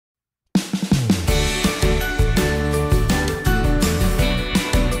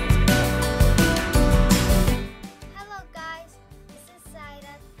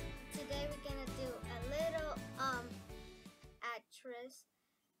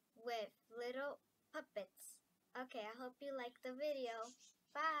with little puppets. Okay, I hope you like the video.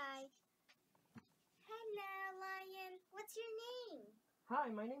 Bye. Hello, Lion. What's your name? Hi,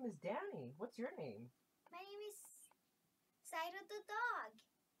 my name is Danny. What's your name? My name is Sairo the dog.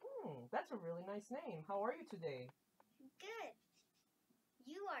 That's a really nice name. How are you today? Good.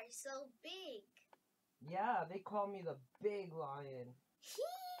 You are so big. Yeah, they call me the big lion.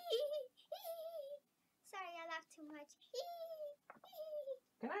 Sorry, I laughed too much.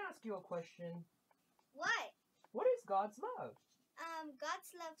 Can I ask you a question? What? What is God's love?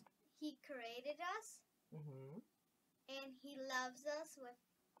 God's love, He created us, Mm-hmm. and He loves us with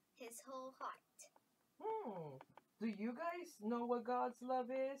His whole heart. Do you guys know what God's love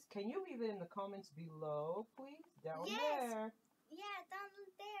is? Can you leave it in the comments below, please? Down there. Yeah, down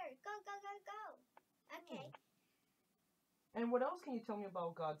there. Go, go, go, go. Okay. And what else can you tell me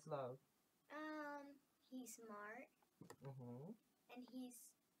about God's love? He's smart. Mm-hmm. And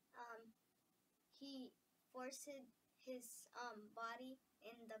he forced his body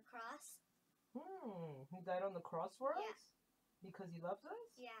in the cross. He died on the cross for Yeah. us? Because he loves us?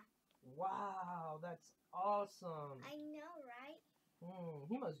 Yeah. Wow, that's awesome. I know, right?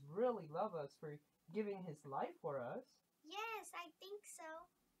 He must really love us for giving his life for us. Yes, I think so.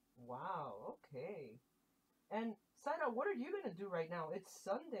 Wow, okay. And Saira, what are you going to do right now? It's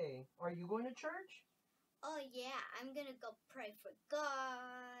Sunday. Are you going to church? Oh, yeah, I'm going to go pray for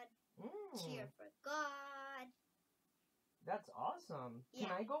God, cheer for God. That's awesome. Yeah.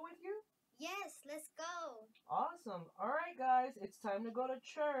 Can I go with you? Yes, let's go. Awesome. All right, guys, it's time to go to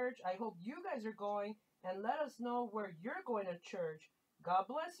church. I hope you guys are going, and let us know where you're going to church. God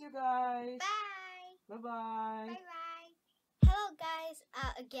bless you guys. Bye. Bye-bye. Bye-bye. Hello, guys.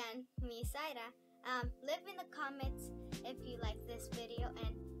 Again, me, Saira. Leave in the comments if you like this video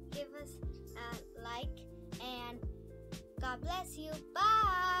and give us a like. And God bless you. Bye.